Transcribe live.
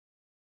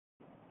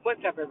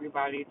What's up,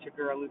 everybody? It's your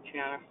girl,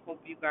 Luciana. Hope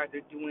you guys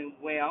are doing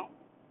well.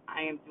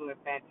 I am doing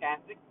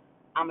fantastic.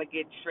 I'm going to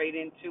get straight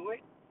into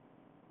it.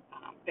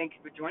 Thank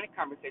you for joining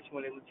Conversation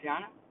with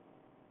Luciana.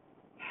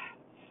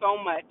 So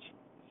much,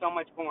 so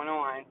much going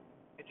on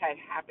has had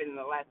happened in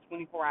the last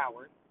 24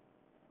 hours.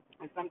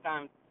 And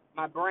sometimes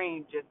my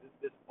brain just is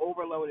just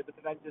overloaded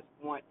because I just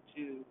want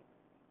to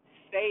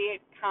say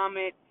it,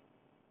 comment,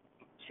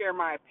 share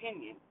my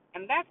opinion.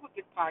 And that's what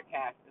this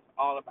podcast is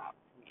all about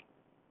to me.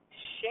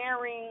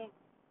 Sharing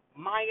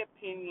my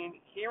opinion,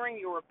 hearing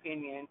your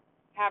opinion,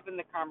 having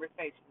the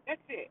conversation. That's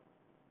it.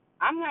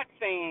 I'm not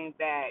saying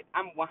that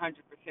I'm 100%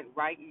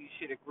 right and you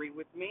should agree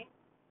with me.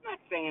 I'm not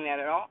saying that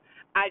at all.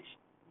 I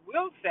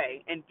will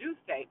say and do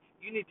say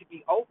you need to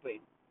be open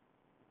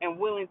and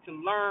willing to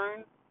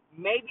learn,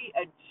 maybe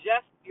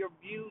adjust your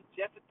views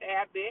just a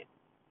tad bit,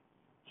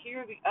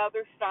 hear the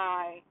other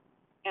side,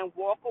 and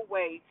walk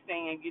away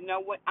saying, you know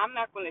what, I'm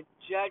not going to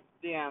judge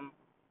them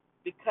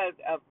because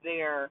of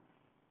their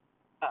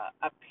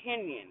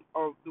opinion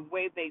or the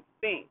way they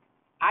think.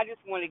 I just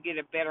want to get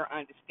a better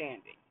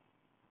understanding.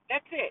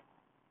 That's it.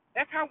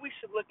 That's how we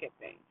should look at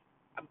things.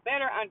 A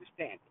better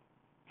understanding.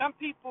 Some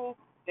people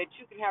that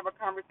you can have a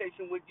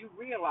conversation with, you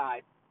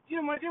realize you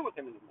don't want to deal with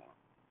them anymore.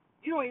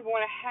 You don't even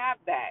want to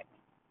have that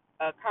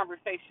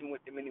conversation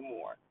with them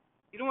anymore.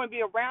 You don't want to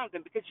be around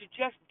them because you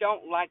just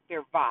don't like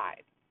their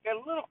vibe. They're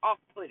a little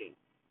off-putting.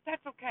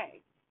 That's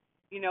okay.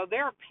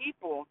 There are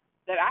people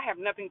that I have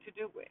nothing to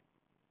do with.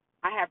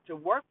 I have to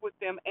work with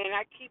them, and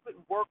I keep it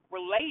work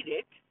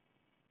related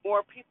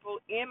or people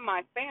in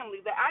my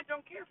family that I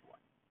don't care for.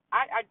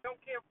 I don't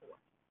care for.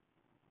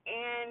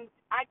 And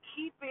I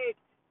keep it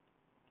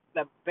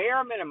the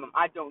bare minimum.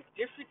 I don't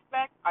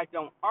disrespect. I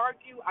don't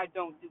argue. I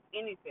don't do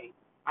anything.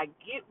 I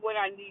get what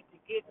I need to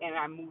get, and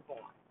I move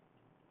on.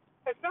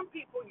 Because some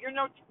people, you're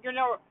not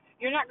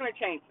going to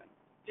change them.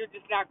 You're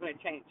just not going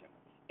to change them.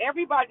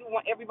 Everybody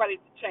want everybody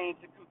to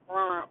change to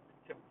conform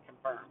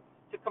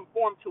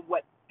to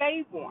what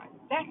they want.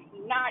 That's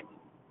not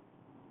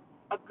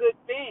a good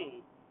thing.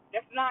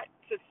 That's not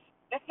to,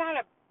 that's not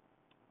a,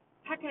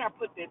 how can I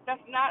put this? That's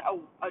not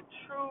a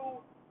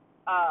true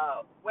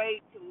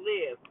way to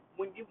live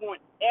when you want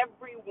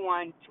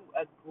everyone to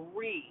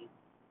agree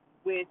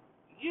with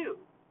you.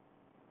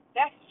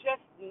 That's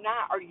just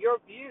not, or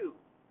your view.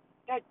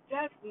 That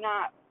does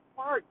not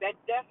work. That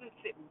doesn't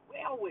sit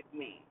well with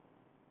me.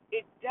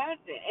 It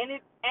doesn't. And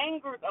it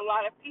angers a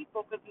lot of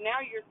people because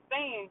now you're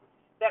saying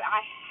that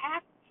I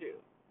have to.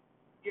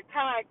 You're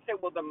kind of like say,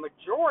 well, the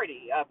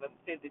majority of them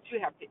say that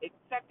you have to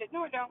accept it.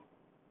 No, I don't.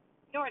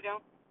 No, I don't.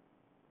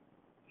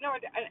 No,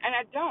 and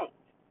I don't.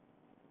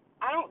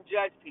 I don't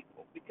judge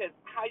people because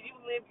how you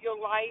live your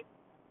life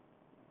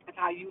is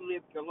how you live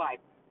your life.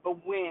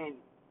 But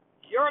when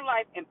your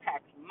life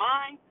impacts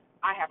mine,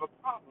 I have a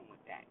problem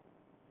with that.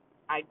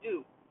 I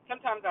do.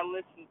 Sometimes I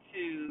listen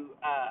to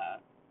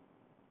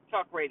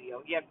talk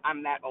radio. Yes,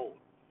 I'm that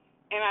old.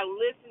 And I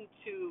listen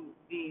to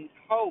these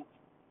hosts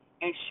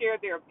and share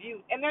their views,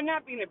 and they're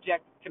not being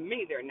objective to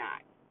me. They're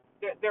not.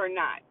 They're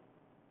not.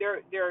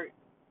 They're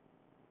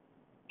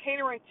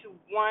catering to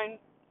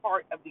one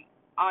part of the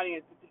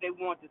audience because they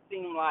want to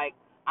seem like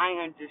I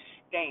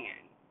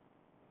understand.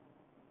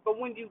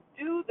 But when you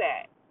do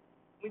that,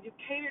 when you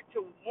cater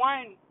to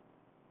one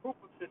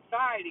group of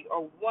society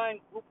or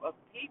one group of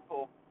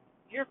people,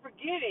 you're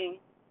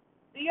forgetting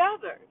the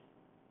others.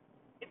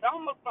 It's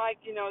almost like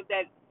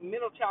that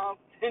middle child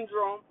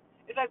syndrome.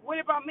 It's like, what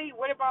about me?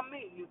 What about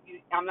me?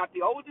 I'm not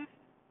the oldest.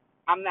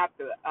 I'm not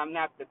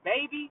the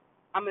baby.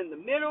 I'm in the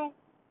middle.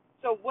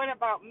 So what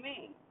about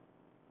me?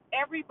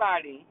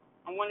 Everybody,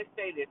 I want to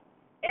say this,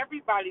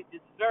 everybody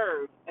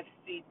deserves a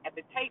seat at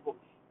the table.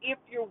 If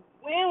you're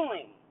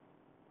willing,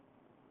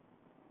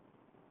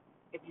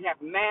 if you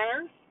have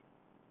manners,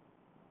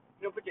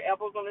 you don't put your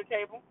elbows on the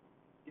table,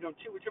 you don't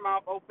chew with your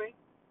mouth open,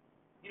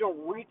 you don't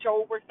reach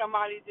over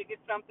somebody to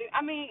get something.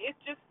 I mean, it's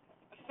just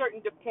a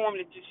certain decorum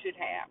that you should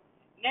have.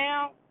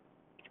 Now,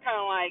 it's kind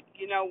of like,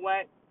 you know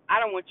what?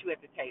 I don't want you at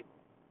the table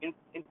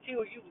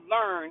until you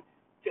learn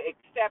to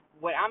accept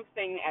what I'm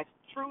saying as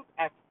truth,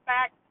 as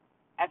fact,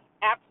 as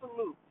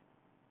absolute.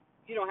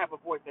 You don't have a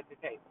voice at the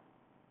table.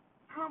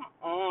 Come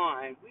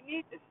on. We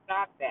need to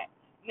stop that.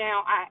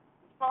 Now, I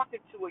was talking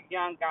to a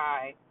young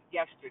guy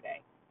yesterday.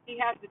 He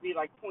has to be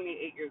like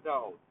 28 years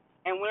old.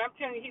 And when I'm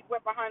telling you he's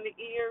wet behind the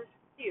ears,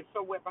 he is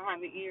so wet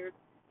behind the ears.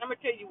 I'm going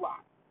to tell you why.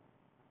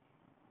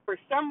 For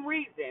some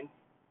reason,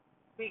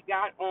 we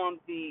got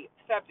on the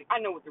subject. I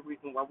know what the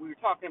reason was. We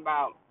were talking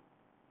about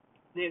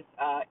this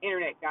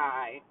internet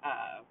guy,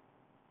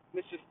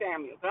 Mr.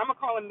 Samuels. And I'm going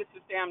to call him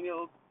Mr.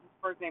 Samuels. His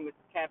first name is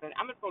Kevin.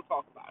 I'm just going to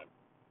talk about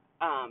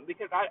him.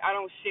 Because I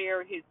don't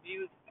share his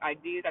views,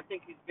 ideas. I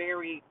think he's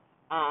very,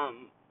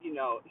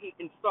 he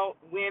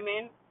insults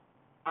women.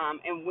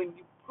 And when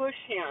you push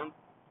him,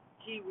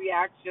 he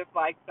reacts just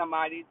like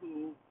somebody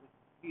who,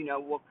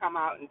 will come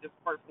out and just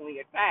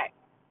personally attack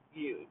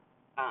you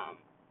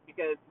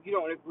because you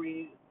don't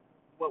agree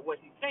with what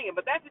he's saying.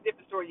 But that's a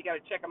different story. You got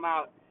to check him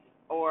out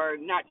or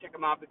not check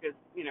him out because,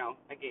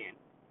 again,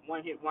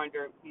 one hit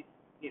wonder. He's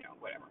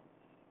whatever.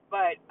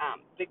 But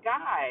the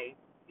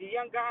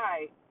young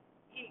guy,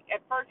 he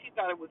at first he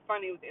thought it was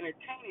funny, it was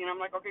entertaining. And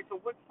I'm like, okay, so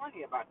what's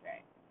funny about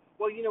that?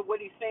 Well, what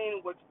he's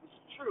saying was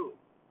true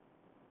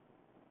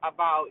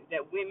about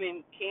that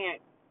women can't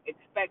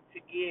expect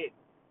to get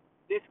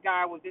this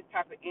guy with this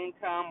type of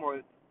income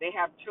or they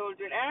have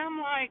children. And I'm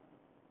like,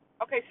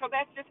 okay, so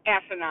that's just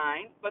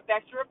asinine, but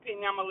that's your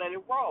opinion. I'm going to let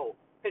it roll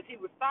because he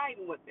was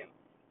siding with them.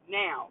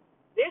 Now,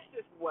 this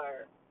is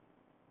where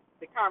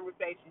the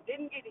conversation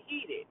didn't get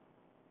heated.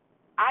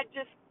 I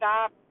just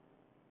stopped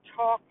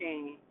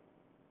talking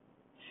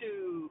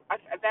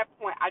at that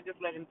point, I just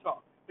let him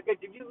talk. Because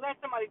if you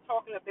let somebody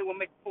talk enough, they will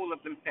make a fool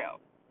of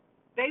themselves.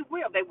 They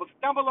will. They will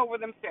stumble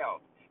over themselves.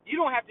 You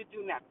don't have to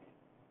do nothing.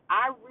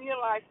 I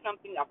realized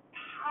something, a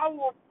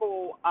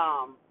powerful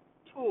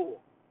tool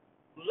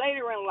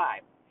later in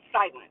life,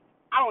 silence.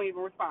 I don't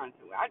even respond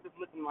to it. I just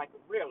look at them like,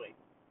 really?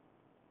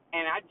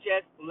 And I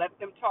just let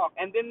them talk.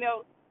 And then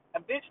they'll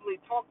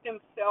eventually talk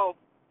themselves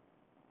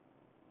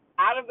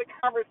out of the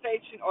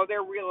conversation, or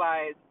they'll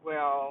realize,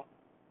 well,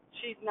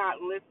 she's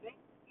not listening.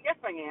 Yes,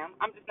 I am.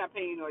 I'm just not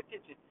paying no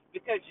attention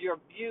because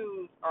your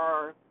views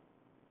are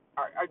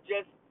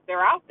just,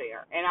 they're out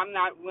there, and I'm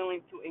not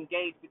willing to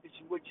engage because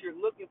what you're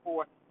looking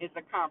for is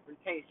a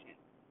confrontation,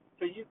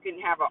 so you can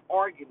have an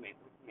argument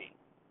with me.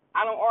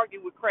 I don't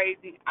argue with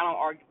crazy. I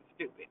don't argue with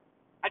stupid.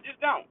 I just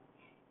don't.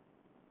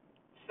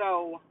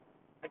 So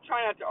I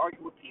try not to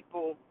argue with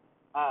people,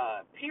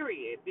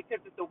 period,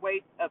 because it's a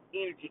waste of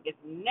energy. It's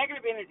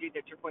negative energy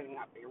that you're putting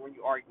out there when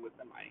you argue with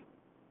somebody.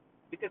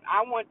 Because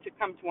I want to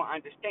come to an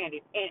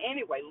understanding. And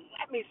anyway,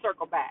 let me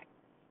circle back.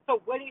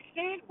 So what he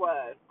said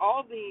was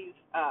all these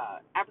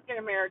African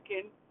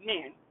American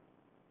men,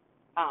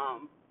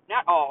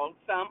 not all,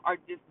 some are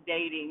just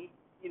dating,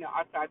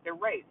 outside their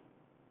race.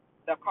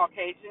 The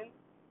Caucasian,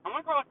 I'm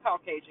gonna call it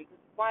Caucasian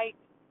because white,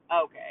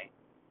 okay.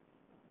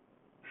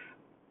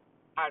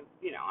 I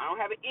don't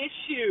have an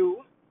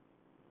issue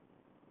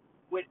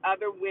with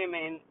other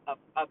women of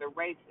other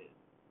races.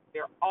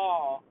 They're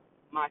all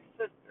my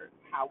sisters.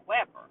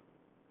 However,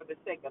 for the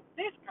sake of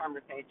this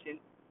conversation,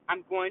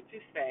 I'm going to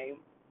say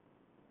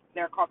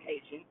they're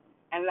Caucasian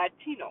and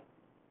Latino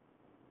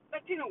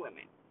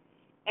women.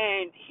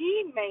 And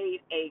he made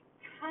a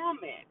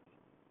comment,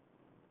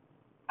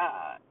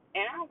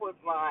 and I was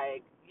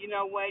like, you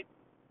know what?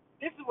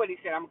 This is what he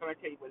said. I'm going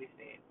to tell you what he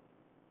said.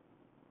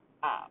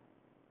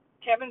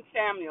 Kevin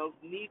Samuels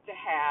needs to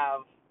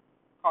have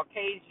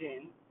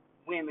Caucasian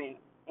women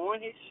on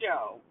his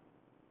show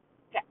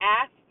to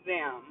ask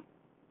them,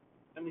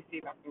 let me see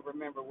if I can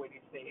remember what he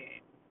said,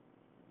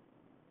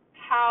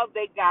 how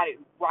they got it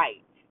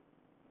right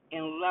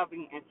in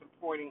loving and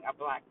supporting a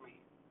black man.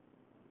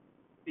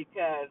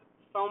 Because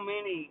so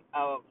many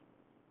of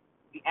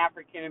the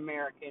African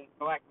American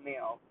black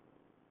males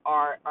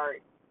are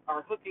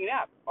hooking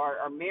up,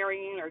 are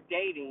marrying or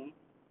dating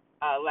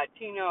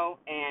Latino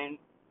and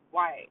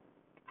white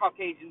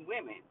Caucasian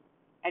women,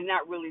 and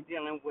not really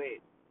dealing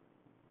with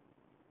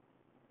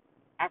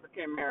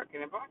African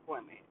American and black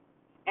women.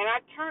 And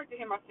I turned to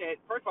him, I said,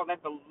 first of all,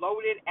 that's a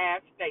loaded ass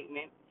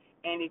statement,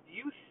 and if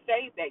you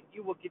say that,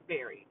 you will get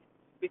buried.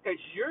 Because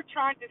you're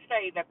trying to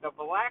say that the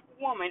black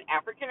woman,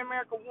 African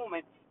American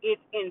woman, is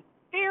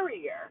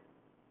inferior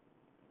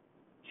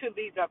to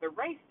these other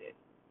races.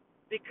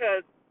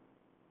 Because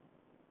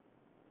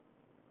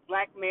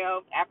black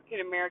males,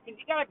 African Americans,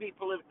 you got to be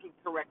politically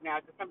correct now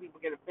because some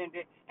people get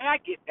offended, and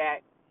I get that.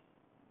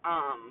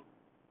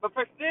 But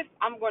for this,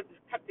 I'm going to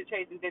cut the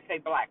chase and just say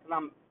black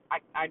because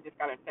I just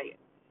got to say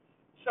it.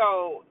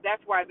 So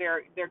that's why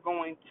they're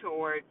going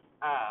towards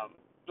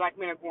black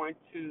men are going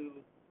to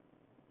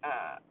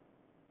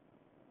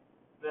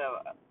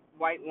the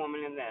white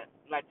woman and the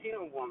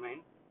Latino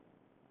woman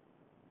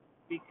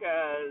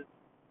because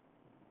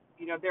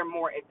they're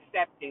more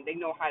accepting. They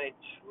know how to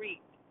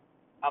treat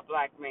a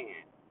black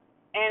man.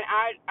 And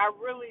I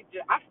really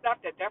just I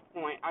stopped at that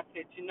point. I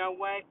said, you know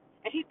what?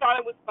 And he thought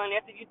it was funny.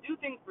 I said, you do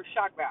things for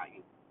shock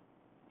value.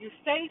 You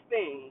say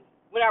things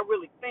without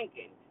really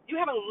thinking. You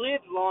haven't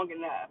lived long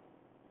enough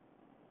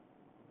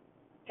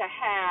to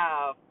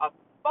have a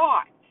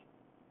thought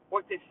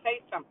or to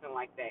say something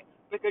like that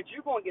because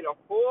you're going to get a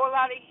whole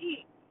lot of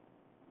heat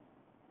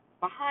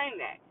behind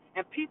that.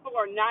 And people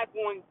are not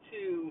going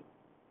to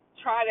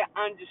try to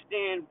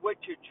understand what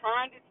you're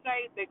trying to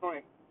say. They're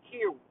going to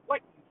hear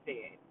what you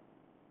said.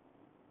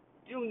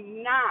 Do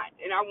not,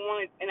 and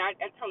I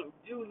tell them,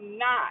 do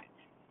not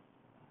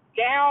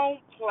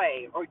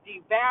downplay or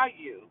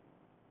devalue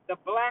the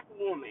black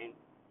woman.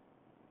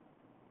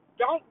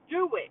 Don't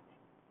do it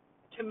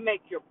to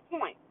make your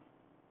point.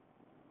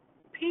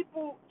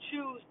 People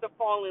choose to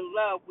fall in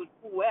love with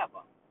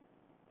whoever.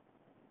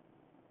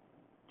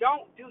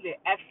 Don't do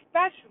that,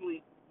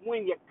 especially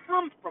when you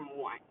come from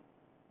one.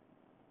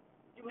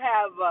 You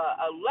have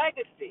a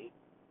legacy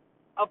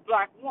of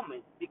black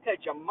women because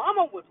your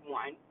mama was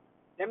one.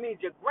 That means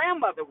your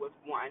grandmother was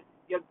one.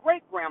 Your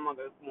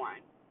great-grandmother was one.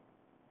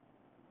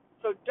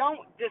 So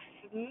don't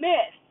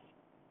dismiss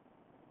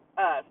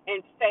us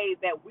and say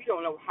that we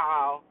don't know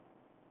how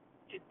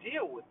to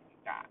deal with you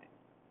guys.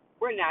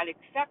 We're not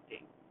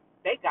accepting.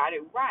 They got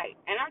it right.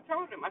 And I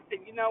told him, I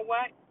said, you know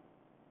what?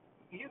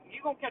 You're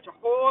going to catch a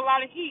whole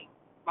lot of heat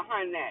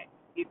behind that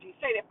if you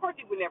say that. Of course,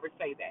 he would never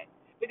say that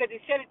because he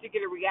said it to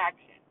get a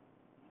reaction.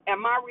 And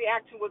my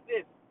reaction was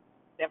this: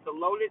 that's a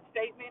loaded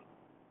statement,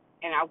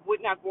 and I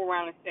would not go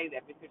around and say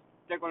that because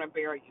they're going to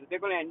bury you.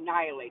 They're going to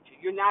annihilate you.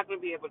 You're not going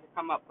to be able to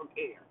come up from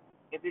air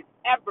if it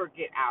ever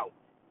get out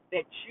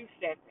that you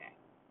said that,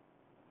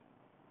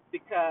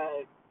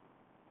 because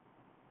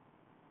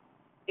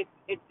it's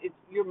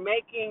you're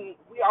making.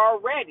 We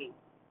already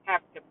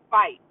have to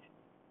fight.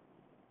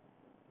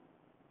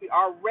 We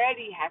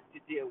already have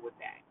to deal with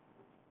that.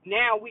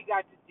 Now we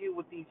got to deal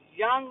with these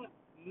young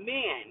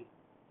men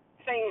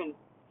saying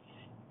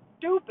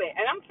stupid,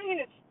 and I'm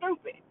saying it's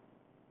stupid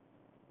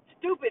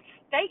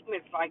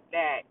statements like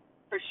that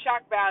for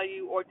shock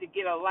value or to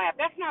get a laugh.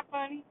 That's not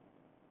funny.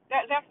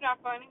 That's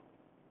not funny.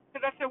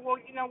 Because I said, well,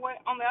 you know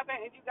what? On the other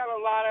hand, you got a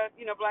lot of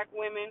black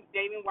women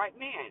dating white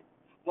men.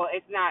 Well,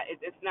 it's not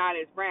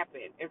as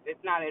rampant.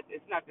 It's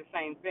not the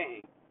same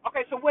thing.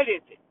 Okay, so what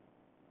is it?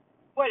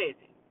 What is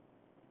it?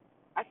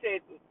 I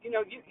said, you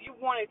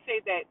want to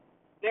say that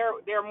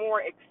they're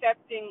more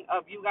accepting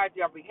of you guys,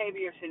 your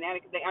behavior, your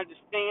shenanigans. They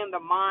understand the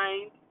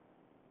mind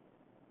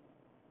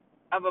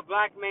of a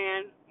black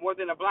man more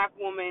than a black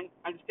woman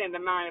understand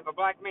the mind of a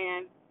black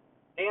man.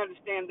 They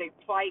understand their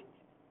plight.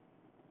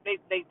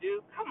 They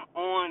do. Come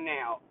on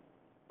now.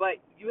 But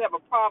you have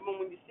a problem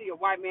when you see a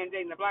white man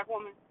dating a black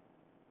woman.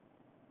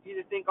 You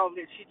just think, oh,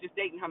 she's just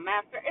dating her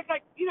master. It's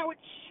like,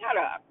 shut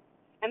up.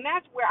 And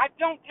that's where I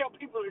don't tell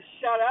people to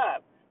shut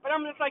up. But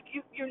I'm just like,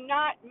 you're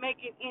not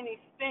making any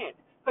sense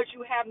because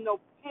you have no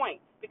point,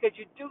 because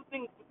you do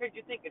things because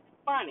you think it's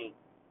funny.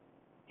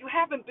 You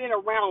haven't been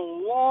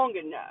around long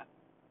enough.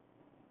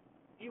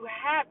 You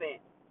haven't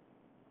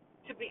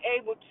to be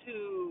able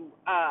to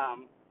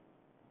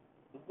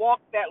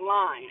walk that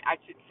line,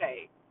 I should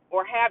say,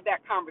 or have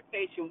that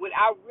conversation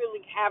without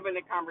really having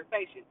a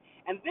conversation.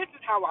 And this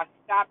is how I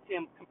stopped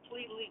him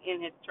completely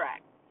in his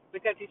tracks,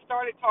 because he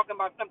started talking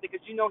about something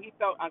because he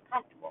felt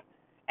uncomfortable.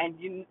 And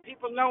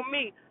people know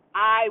me.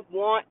 I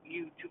want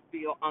you to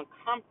feel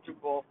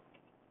uncomfortable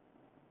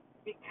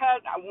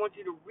because I want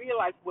you to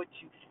realize what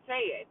you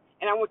said,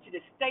 and I want you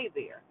to stay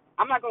there.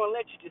 I'm not going to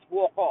let you just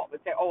walk off and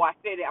say, oh, I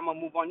said it, I'm going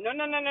to move on. No.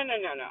 No.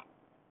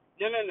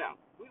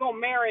 We're going to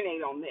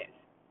marinate on this.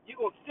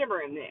 You're going to simmer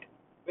in this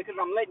because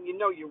I'm letting you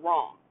know you're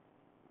wrong.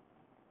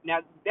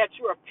 Now, that's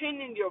your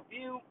opinion, your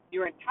view.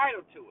 You're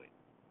entitled to it.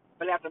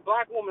 But as a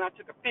black woman, I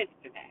took offense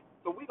to that.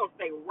 So we're going to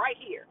stay right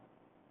here.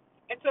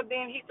 And so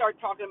then he started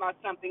talking about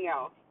something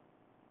else.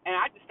 And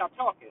I just stopped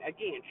talking.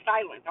 Again,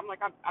 silence. I'm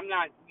like, I'm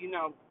not, you're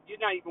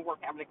not even worth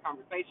having a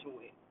conversation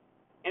with.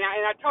 And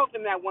I told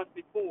him that once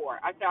before.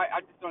 I said,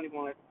 I just don't even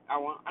want to, I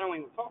don't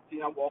even talk to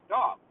you. And I walked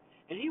off.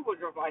 And he was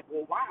just like,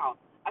 well, wow.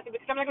 I said,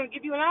 because I'm not going to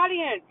give you an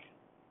audience.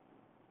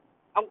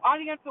 An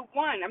audience of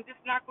one. I'm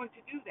just not going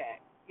to do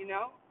that,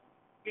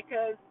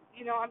 because,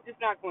 I'm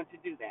just not going to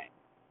do that.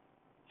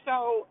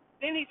 So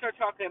then he started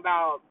talking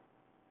about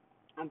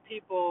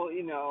people,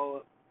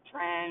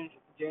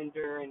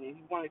 transgender, and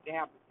he wanted to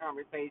have this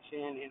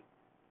conversation. And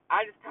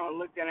I just kind of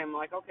looked at him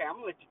like, okay,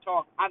 I'm going to let you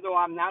talk. Although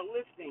I'm not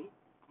listening,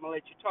 I'm going to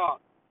let you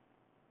talk.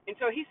 And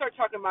so he started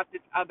talking about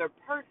this other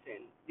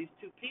person, these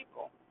two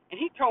people. And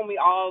he told me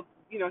all,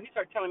 he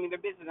started telling me their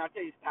business. And I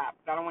tell you, stop,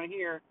 because I don't want to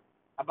hear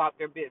about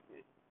their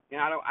business.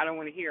 And I don't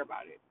want to hear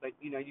about it. But,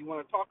 you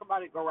want to talk about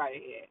it, go right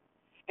ahead.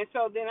 And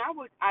so then I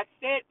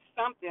said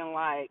something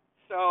like,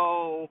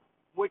 so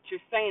what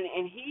you're saying,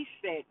 and he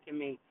said to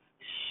me,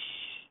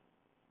 shh,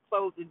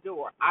 close the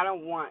door. I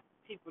don't want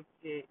people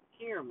to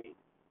hear me.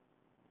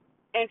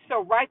 And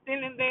so right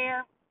then and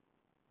there,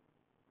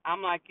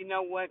 I'm like, you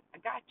know what? I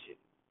got you.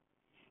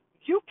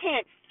 You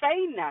can't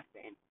say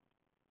nothing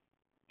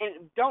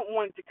and don't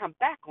want it to come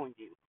back on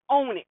you.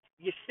 Own it.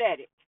 You said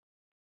it.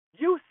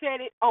 You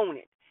said it. Own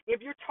it. If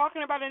you're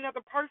talking about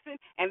another person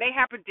and they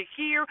happen to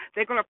hear,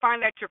 they're going to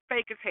find out you're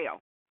fake as hell.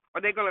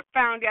 Or they're going to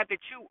find out that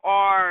you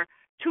are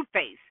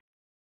two-faced.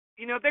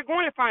 They're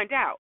going to find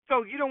out.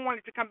 So you don't want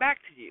it to come back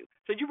to you.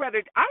 So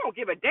I don't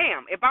give a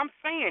damn. If I'm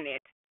saying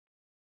it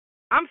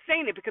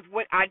because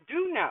what I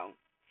do know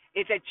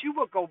is that you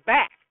will go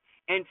back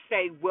and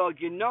say, well,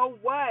 you know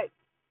what?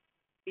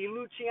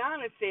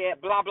 Luciana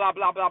said blah, blah,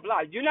 blah, blah,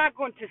 blah. You're not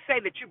going to say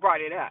that you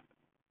brought it up.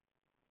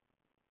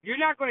 You're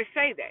not going to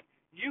say that.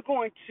 You're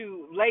going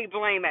to lay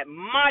blame at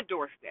my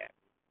doorstep.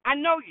 I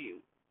know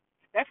you.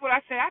 That's what I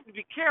say. I have to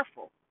be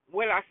careful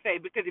what I say,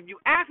 because if you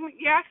ask me,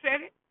 yeah, I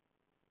said it.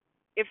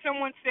 If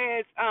someone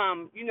says,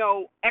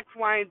 X,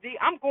 Y, and Z,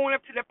 I'm going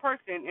up to the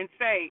person and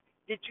say,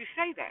 did you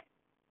say that?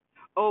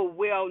 Oh,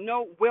 well,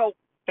 no. Well,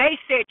 they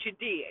said you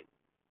did.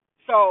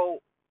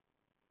 So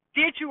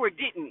did you or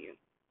didn't you?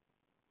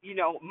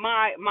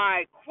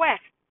 My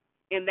quest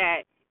in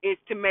that is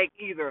to make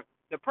either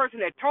the person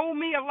that told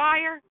me a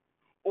liar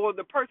or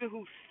the person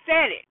who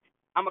said it.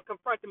 I'm going to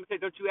confront them and say,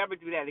 don't you ever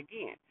do that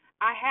again.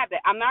 I have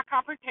that. I'm not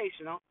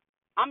confrontational.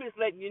 I'm just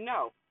letting you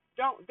know.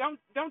 Don't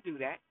do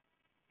that.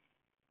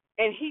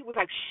 And he was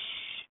like,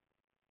 shh,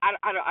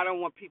 I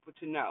don't want people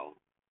to know.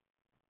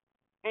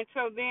 And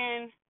so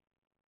then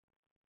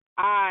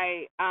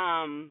I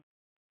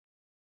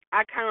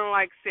I kind of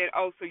like said,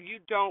 oh, so you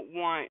don't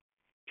want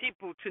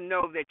people to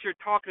know that you're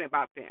talking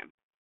about them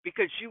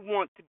because you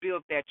want to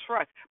build that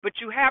trust, but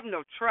you have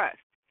no trust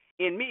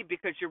in me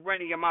because you're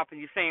running your mouth and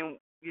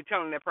you're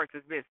telling that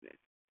person's business.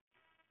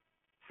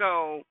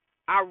 So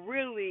I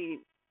really,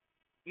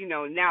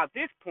 now at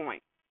this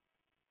point,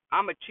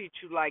 I'm gonna treat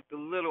you like the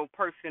little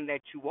person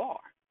that you are,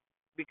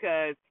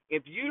 because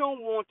if you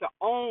don't want to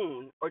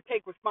own or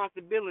take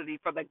responsibility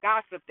for the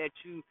gossip that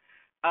you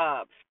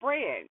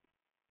spread,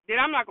 then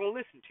I'm not gonna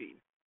listen to you.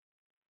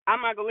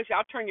 I'm not gonna listen.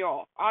 I'll turn you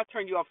off. I'll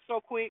turn you off so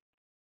quick.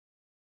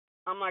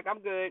 I'm like, I'm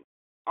good.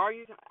 Are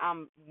you?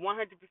 I'm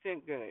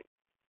 100% good.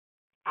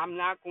 I'm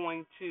not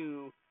going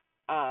to.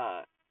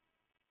 Uh,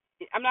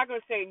 I'm not gonna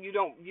say you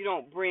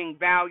don't bring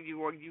value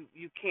or you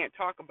can't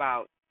talk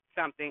about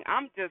something.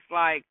 I'm just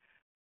like,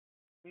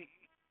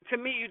 to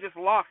me, you just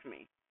lost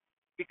me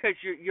because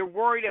you're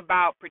worried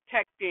about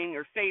protecting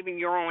or saving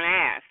your own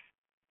ass,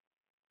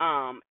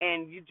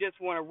 and you just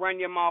want to run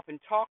your mouth and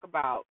talk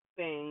about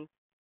things,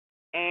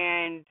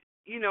 and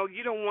you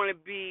don't want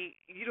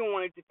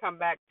it to come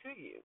back to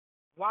you.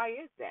 Why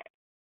is that?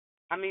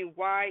 I mean,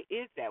 why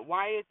is that?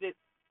 Why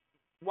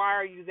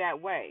are you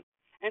that way?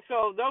 And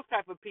so those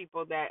type of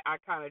people that I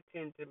kind of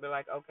tend to be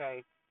like,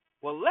 okay,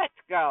 well, let's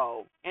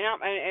go. And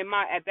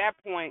at that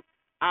point,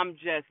 I'm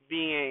just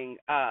being,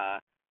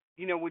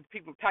 with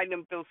people tightening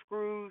up those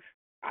screws.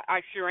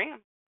 I sure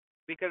am,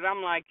 because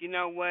I'm like, you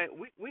know what,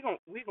 we gonna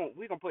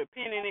put a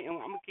pin in it, and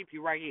I'm gonna keep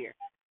you right here.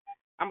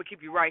 I'm gonna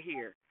keep you right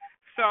here.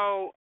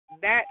 So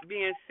that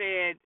being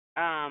said,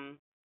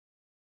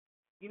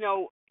 you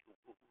know,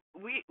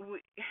 we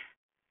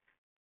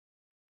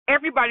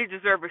everybody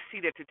deserves a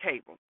seat at the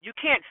table. You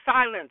can't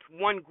silence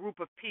one group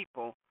of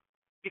people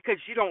because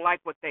you don't like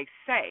what they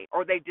say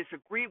or they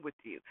disagree with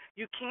you.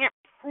 You can't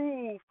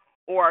prove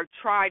or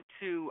try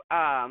to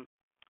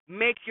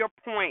make your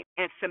point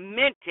and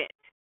cement it,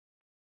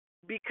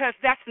 because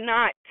that's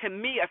not, to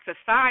me, a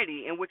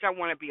society in which I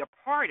want to be a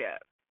part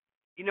of.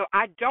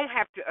 I don't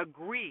have to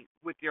agree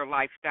with your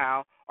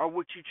lifestyle or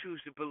what you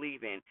choose to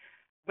believe in,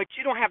 but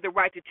you don't have the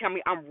right to tell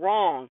me I'm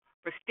wrong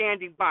for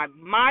standing by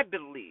my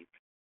belief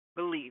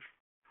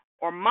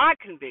or my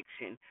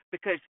conviction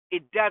because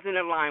it doesn't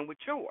align with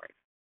yours.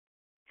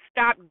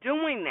 Stop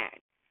doing that.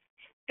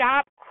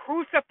 Stop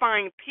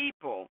crucifying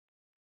people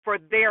for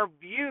their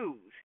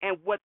views and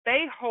what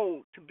they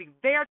hold to be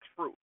their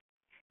truth.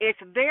 It's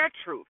their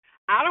truth.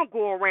 I don't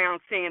go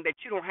around saying that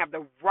you don't have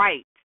the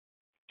right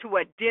to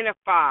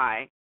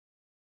identify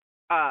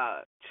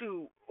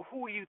to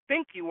who you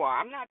think you are.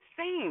 I'm not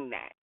saying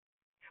that.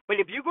 But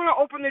if you're going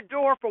to open the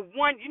door for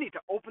one, you need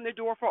to open the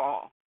door for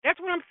all. That's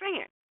what I'm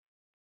saying.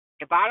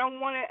 If I don't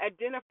want to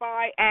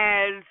identify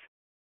as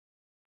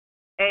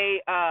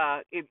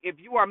if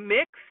you are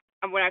mixed,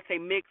 and when I say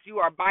mixed, you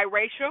are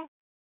biracial,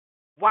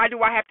 why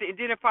do I have to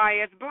identify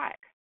as black?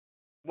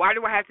 Why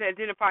do I have to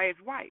identify as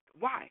white?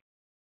 Why?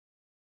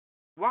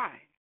 Why?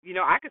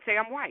 I could say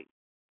I'm white.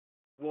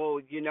 Well,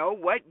 you know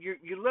what?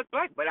 You look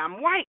black, but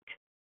I'm white.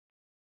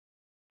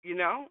 You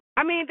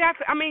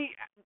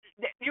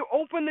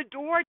open the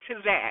door to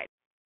that.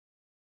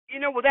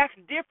 Well, that's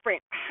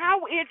different.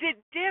 How is it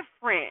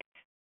different?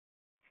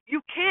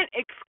 You can't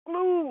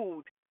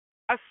exclude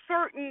a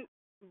certain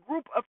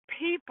group of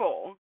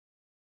people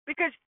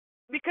because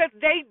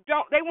they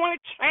want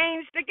to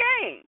change the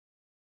game.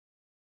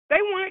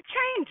 They want to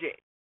change it.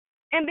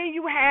 And then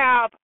you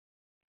have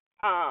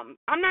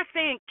I'm not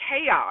saying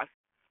chaos,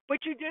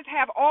 but you just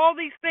have all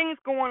these things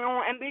going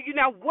on, and then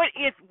what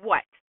is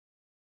what?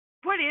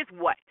 What is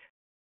what?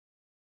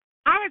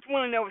 I just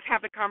want to know is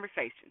have the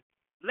conversation.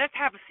 Let's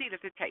have a seat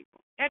at the table.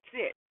 That's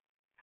it.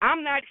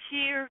 I'm not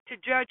here to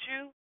judge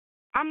you.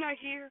 I'm not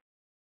here.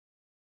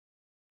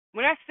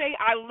 When I say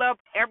I love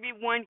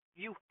everyone,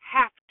 you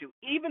have to.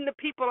 Even the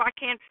people I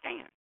can't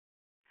stand.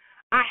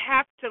 I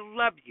have to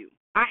love you.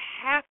 I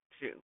have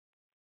to.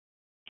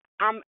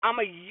 I'm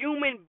a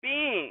human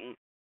being,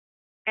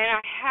 and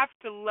I have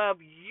to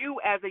love you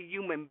as a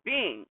human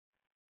being.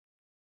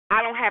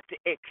 I don't have to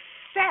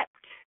accept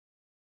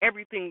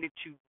everything that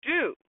you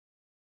do,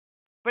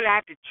 but I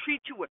have to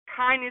treat you with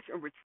kindness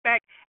and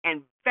respect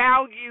and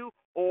value,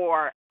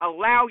 or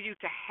allow you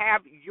to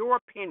have your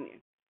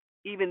opinion,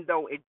 even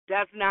though it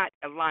does not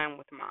align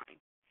with mine.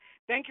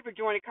 Thank you for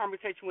joining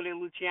Conversation with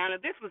Luciana.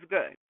 This was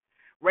good.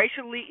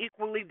 Racially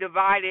equally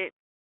divided,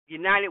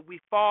 united we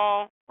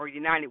fall, or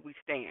united we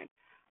stand.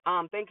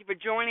 Thank you for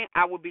joining.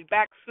 I will be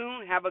back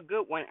soon. Have a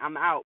good one. I'm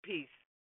out. Peace.